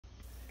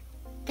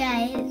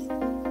Guys,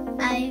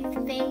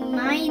 I've been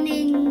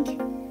mining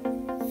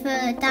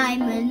for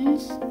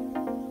diamonds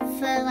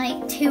for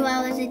like 2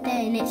 hours a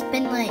day, and it's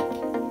been like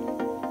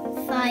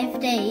 5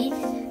 days.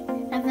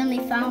 I've only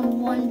found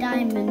 1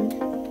 diamond.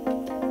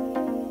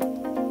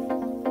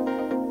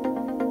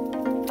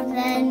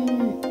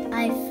 Then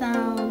I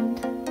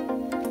found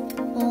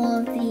all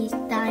of these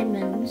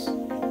diamonds,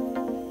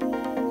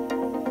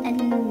 and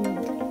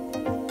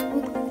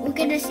we're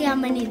gonna see how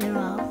many there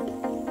are.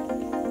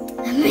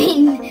 I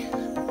mean,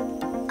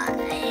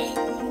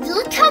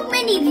 look how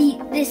many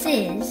this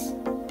is.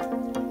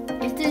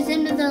 If there's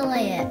another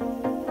layer,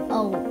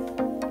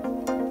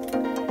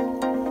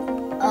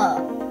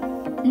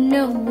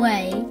 no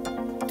way.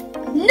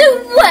 No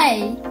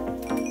way!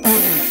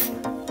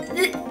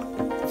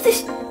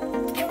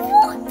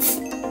 What?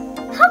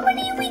 How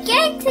many are we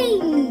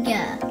getting?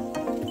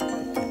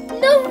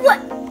 No way!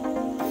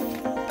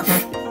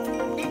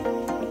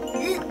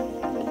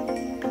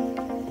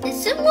 There's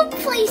some more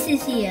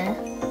places here.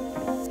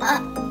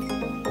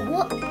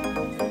 What?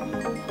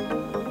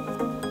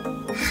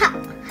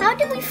 How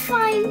do we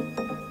find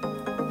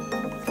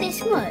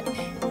this much?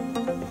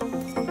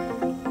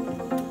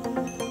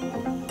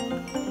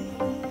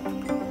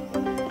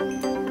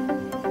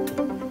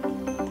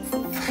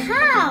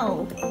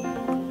 How?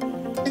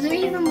 Is there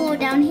even more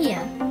down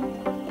here?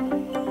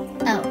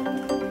 Oh.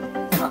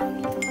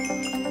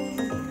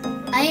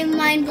 I am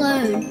mind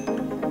blown.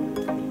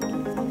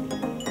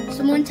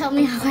 Someone tell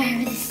me how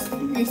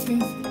this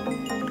is.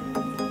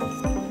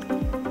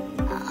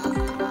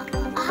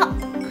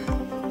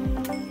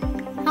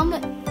 How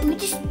much? We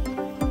just.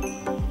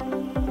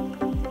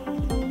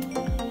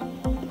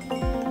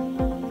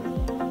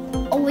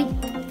 Oh wait,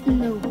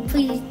 no,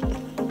 please.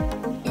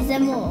 Is there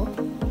more?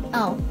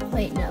 Oh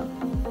wait, no.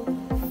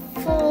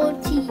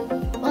 40.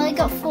 Well, I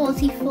got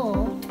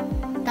 44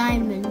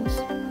 diamonds.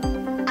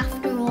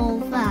 After all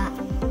that,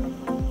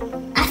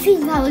 I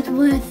think that was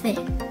worth it.